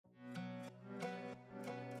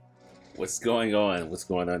What's going on? What's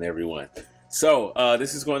going on, everyone? So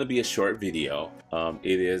this is going to be a short video.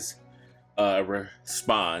 It is a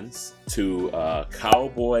response to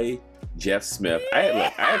Cowboy Jeff Smith.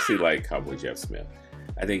 I actually like Cowboy Jeff Smith.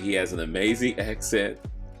 I think he has an amazing accent.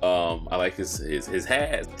 I like his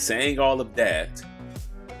hat. Saying all of that,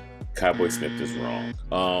 Cowboy Smith is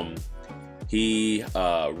wrong. He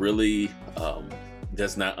really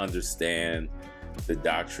does not understand the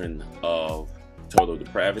doctrine of total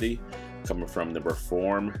depravity, coming from the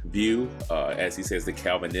Reform view, as he says, the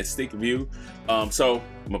Calvinistic view. So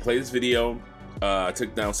I'm gonna play this video. I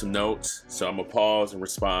took down some notes, so I'm gonna pause and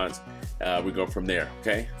respond. We go from there.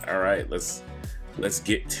 Okay. All right. Let's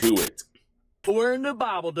get to it. Where in the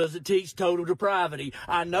Bible does it teach total depravity?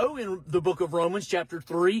 I know in the book of Romans chapter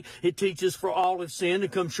 3, it teaches for all have sinned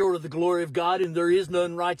and come short of the glory of God, and there is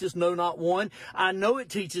none righteous, no, not one. I know it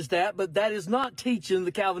teaches that, but that is not teaching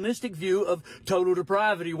the Calvinistic view of total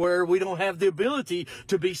depravity, where we don't have the ability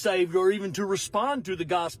to be saved or even to respond to the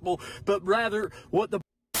gospel, but rather what the...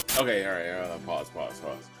 Okay, all right, pause.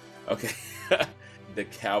 Okay, the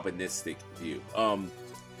Calvinistic view.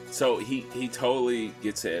 So he totally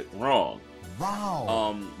gets it wrong.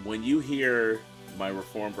 Wow. When you hear my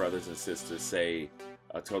Reformed brothers and sisters say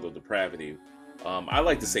total depravity, I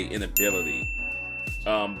like to say inability.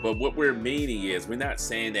 But what we're meaning is, we're not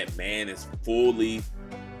saying that man is fully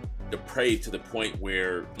depraved to the point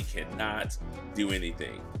where he cannot do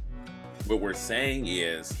anything. What we're saying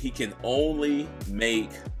is he can only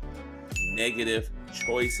make negative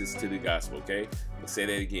choices to the gospel, okay? Let's say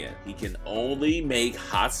that again. He can only make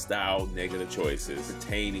hostile, negative choices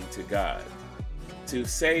pertaining to God. To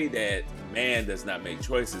say that man does not make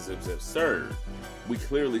choices is absurd. We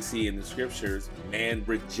clearly see in the scriptures man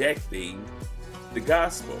rejecting the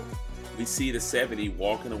gospel. We see the 70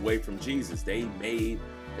 walking away from Jesus. They made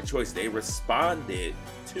a choice. They responded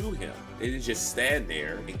to him. They didn't just stand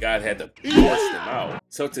there and God had to force them out.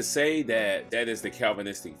 So to say that that is the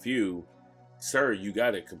Calvinistic view, sir, you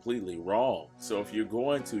got it completely wrong. So if you're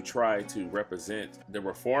going to try to represent the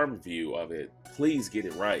Reformed view of it, please get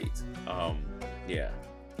it right. Yeah,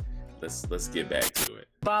 let's get back to it.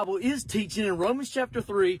 The Bible is teaching in Romans chapter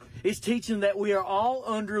 3, it's teaching that we are all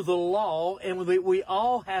under the law and that we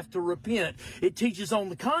all have to repent. It teaches on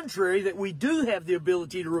the contrary that we do have the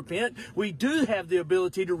ability to repent. We do have the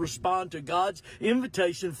ability to respond to God's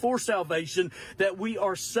invitation for salvation, that we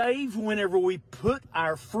are saved whenever we put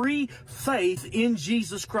our free faith in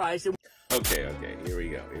Jesus Christ. Okay, here we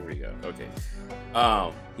go. Okay.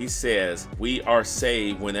 He says we are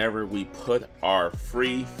saved whenever we put our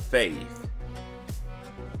free faith.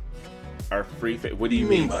 Our free faith. What do you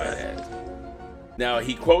mean by that? Now,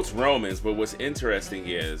 he quotes Romans, but what's interesting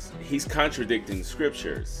is he's contradicting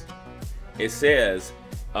scriptures. It says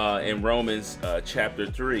in Romans chapter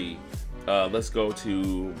 3, let's go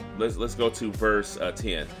to verse 10.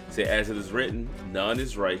 It says, as it is written, none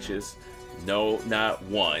is righteous, no, not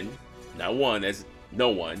one. Not one, as no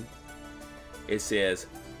one. It says,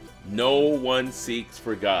 no one seeks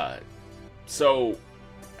for God. So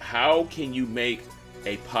how can you make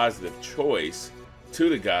a positive choice to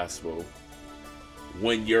the gospel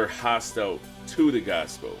when you're hostile to the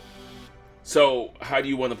gospel? So how do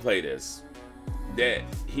you want to play this? That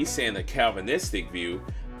he's saying a Calvinistic view.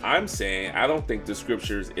 I'm saying I don't think the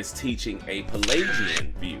scriptures is teaching a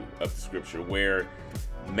Pelagian view of the scripture, where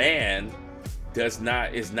man is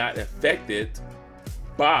not affected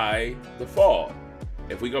by the fall.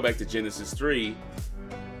 If we go back to Genesis 3,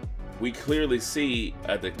 we clearly see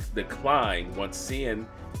a decline once sin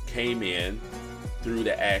came in through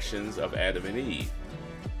the actions of Adam and Eve.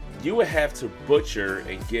 You would have to butcher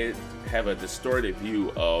and have a distorted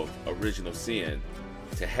view of original sin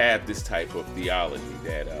to have this type of theology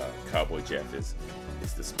that Cowboy Jeff is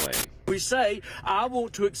displaying. We say, I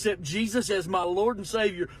want to accept Jesus as my Lord and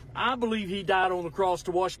Savior. I believe he died on the cross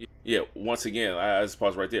to wash. Yeah, once again, I just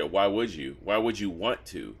pause right there. Why would you? Why would you want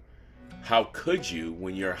to? How could you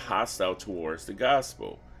when you're hostile towards the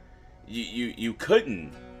gospel? You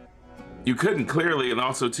couldn't. You couldn't, clearly. And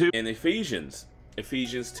also too in Ephesians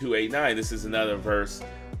 2:8-9, this is another verse.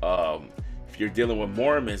 If you're dealing with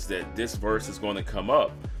Mormons, that this verse is going to come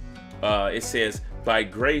up. It says, by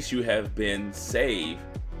grace you have been saved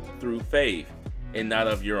through faith, and not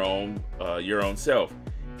of your own self.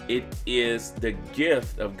 It is the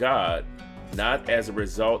gift of God, not as a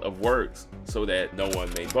result of works, so that no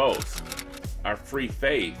one may boast. Our free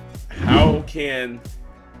faith, how can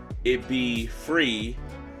it be free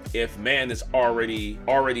if man is already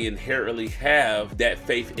inherently have that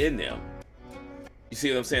faith in them? You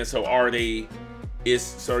see what I'm saying? So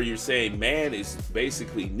you're saying man is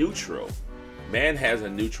basically neutral. man has a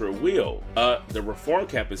neutral will. The Reform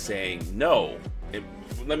camp is saying no.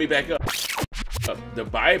 Let me back up. The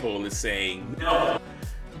Bible is saying no.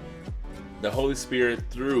 The Holy Spirit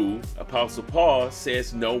through Apostle Paul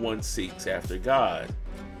says no one seeks after God.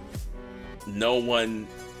 No one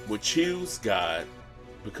would choose God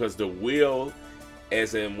because the will,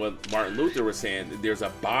 as in what Martin Luther was saying, there's a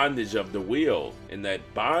bondage of the will, and that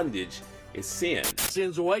bondage is sin.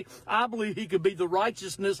 Sins away. I believe he could be the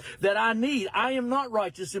righteousness that I need. I am not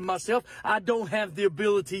righteous in myself. I don't have the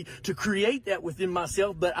ability to create that within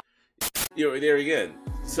myself, but You're there again.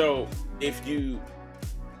 So if you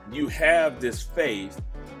have this faith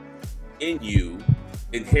in you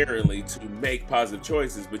inherently to make positive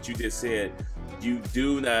choices, but you just said you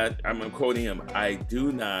do not, I'm quoting him, I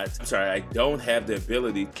don't have the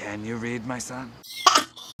ability. Can you read, my son?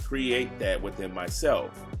 Create that within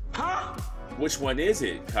myself. Which one is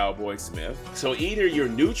it, Cowboy Smith? So either you're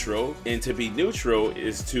neutral, and to be neutral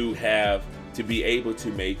is to be able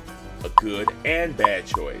to make a good and bad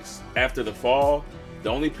choice. After the fall, the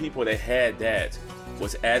only people that had that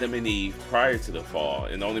was Adam and Eve prior to the fall,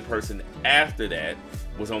 and the only person after that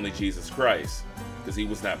was only Jesus Christ, because he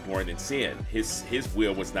was not born in sin. His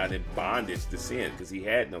will was not in bondage to sin because he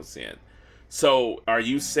had no sin. So are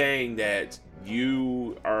you saying that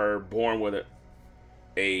you are born with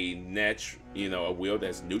a will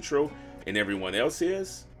that's neutral and everyone else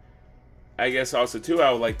is? I guess also too,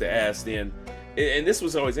 I would like to ask then, and this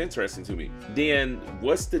was always interesting to me, then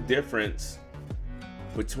what's the difference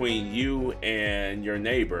between you and your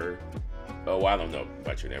neighbor? Oh, I don't know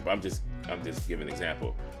about your neighbor. I'm just giving an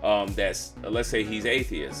example. That's, let's say he's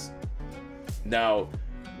atheist. Now,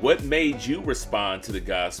 what made you respond to the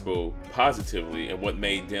gospel positively and what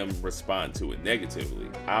made them respond to it negatively?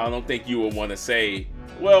 I don't think you would want to say,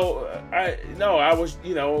 well,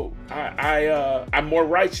 I'm more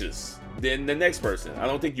righteous than the next person. I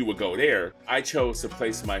don't think you would go there. I chose to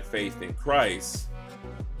place my faith in Christ.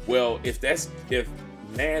 Well, if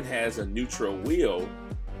man has a neutral will,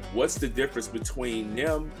 what's the difference between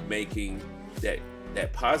them making that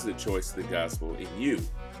positive choice to the gospel in you?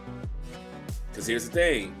 Because here's the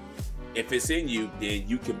thing, if it's in you, then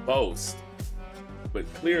you can boast.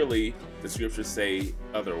 But clearly, the scriptures say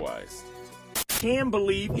otherwise. Can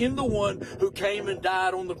believe in the one who came and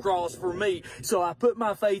died on the cross for me. So I put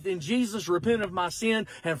my faith in Jesus, repent of my sin,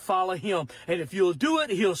 and follow him. And if you'll do it,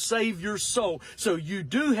 he'll save your soul. So you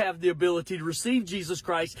do have the ability to receive Jesus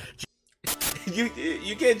Christ.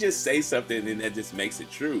 You can't just say something and that just makes it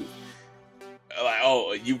true. Like,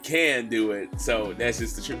 oh, you can do it, so that's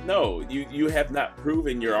just the truth. No, you have not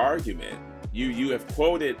proven your argument. You have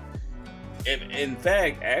quoted, in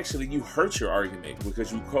fact, actually, you hurt your argument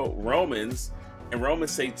because you quote Romans, and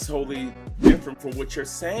Romans say totally different from what you're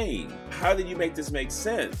saying. How did you make this make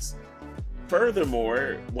sense?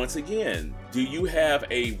 Furthermore, once again, do you have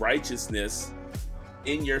a righteousness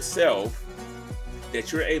in yourself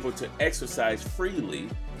that you're able to exercise freely?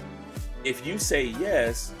 If you say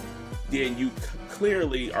yes, then you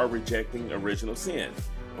clearly are rejecting original sin.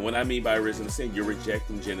 And what I mean by original sin, you're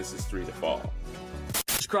rejecting Genesis 3, the fall.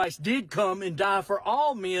 Christ did come and die for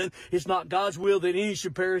all men. It's not God's will that any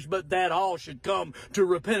should perish, but that all should come to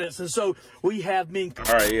repentance. And so we have been...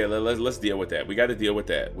 All right, yeah, let's deal with that. We got to deal with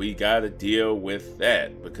that. We got to deal with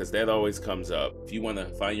that because that always comes up. If you want to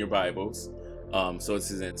find your Bibles, so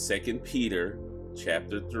this is in 2 Peter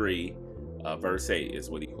chapter 3, verse 8 is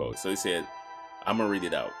what he quotes. So he said, I'm going to read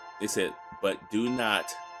it out. He said, but do not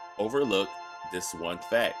overlook this one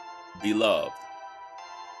fact, beloved.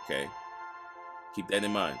 Okay? Keep that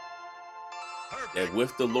in mind. That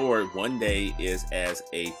with the Lord, one day is as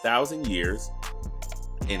 1,000 years,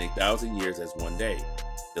 and 1,000 years as one day.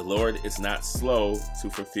 The Lord is not slow to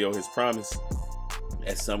fulfill his promise,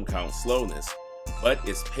 as some count slowness, but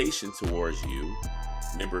is patient towards you.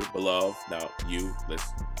 Remember, beloved, now let's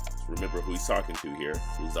remember who he's talking to here,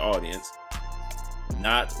 who's the audience.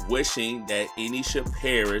 Not wishing that any should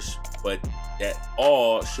perish, but that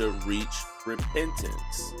all should reach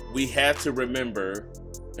repentance. We have to remember,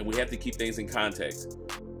 and we have to keep things in context.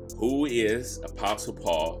 Who is Apostle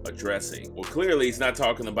Paul addressing? Well, clearly he's not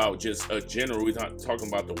talking about just a general, he's not talking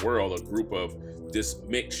about the world, a group of this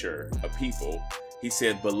mixture of people. He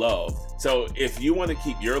said beloved. So if you want to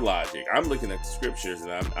keep your logic, I'm looking at the scriptures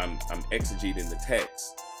and I'm exegeting the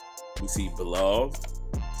text. We see beloved.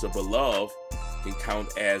 So beloved can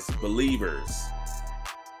count as believers.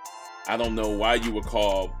 I don't know why you would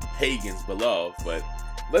call pagans beloved, but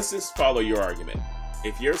let's just follow your argument.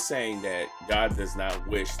 If you're saying that God does not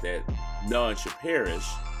wish that none should perish,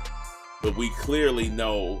 but we clearly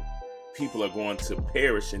know people are going to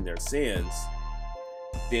perish in their sins,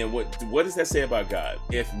 then what does that say about God?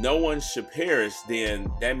 If no one should perish,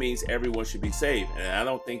 then that means everyone should be saved. And I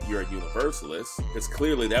don't think you're a universalist, because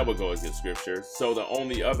clearly that would go against scripture. So the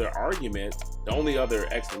only other argument, the only other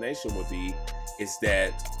explanation would be is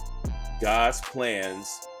that God's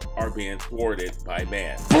plans are being thwarted by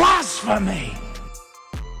man. Blasphemy!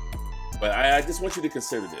 But I just want you to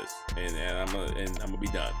consider this, and I'm gonna be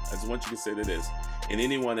done. I just want you to consider this, and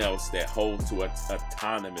anyone else that holds to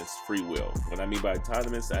autonomous free will. What I mean by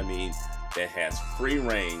autonomous, I mean that has free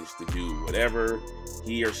range to do whatever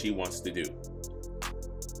he or she wants to do.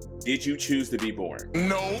 Did you choose to be born?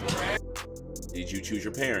 No. Did you choose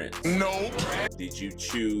your parents? No. Did you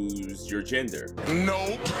choose your gender?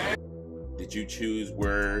 No. Did you choose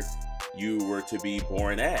where you were to be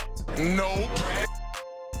born at? No.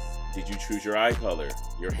 Did you choose your eye color,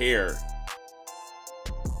 your hair?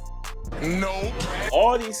 No.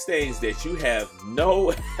 All these things that you have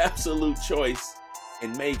no absolute choice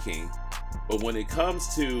in making, but when it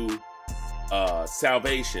comes to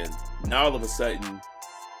salvation, now all of a sudden,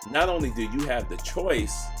 not only do you have the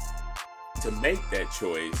choice to make that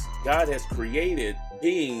choice, God has created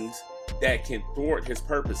beings that can thwart his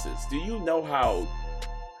purposes. Do you know how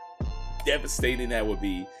devastating that would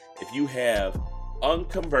be if you have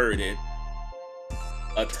unconverted,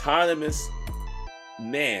 autonomous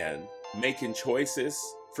man making choices,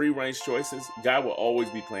 free range choices? God will always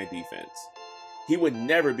be playing defense. He would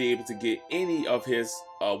never be able to get any of his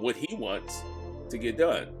what he wants to get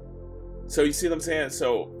done. So you see what I'm saying?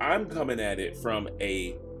 So I'm coming at it from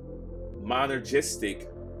a monergistic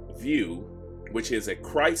view, which is a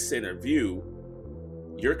Christ-centered view.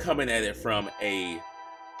 You're coming at it from a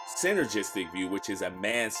synergistic view, which is a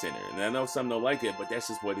man-centered. And I know some don't like it, but that's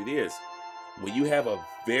just what it is. When you have a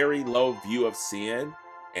very low view of sin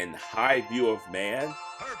and high view of man,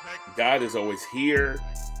 God is always here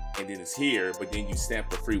and then it's here, but then you stamp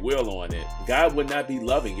the free will on it. God would not be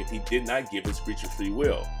loving if he did not give his creatures free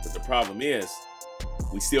will. But the problem is,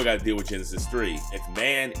 we still got to deal with Genesis 3. If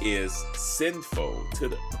man is sinful to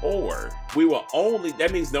the core, we will only,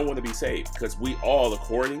 that means no one to be saved, because we all,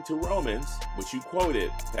 according to Romans, which you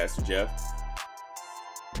quoted, Pastor Jeff,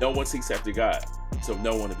 no one seeks after God, so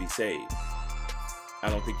no one to be saved. I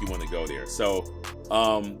don't think you want to go there. So,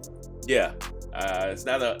 yeah, it's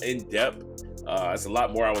not an in-depth. It's a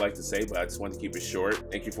lot more I would like to say, but I just wanted to keep it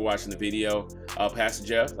short. Thank you for watching the video. Pastor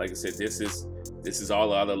Jeff, like I said, this is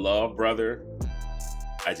all out of love, brother.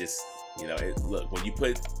 I just, you know, look, when you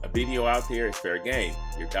put a video out there, it's fair game.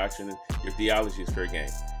 Your doctrine, your theology is fair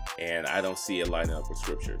game. And I don't see it lining up with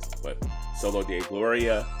scriptures. But Solo Deo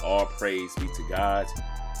Gloria, all praise be to God.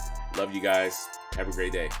 Love you guys. Have a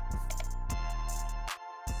great day.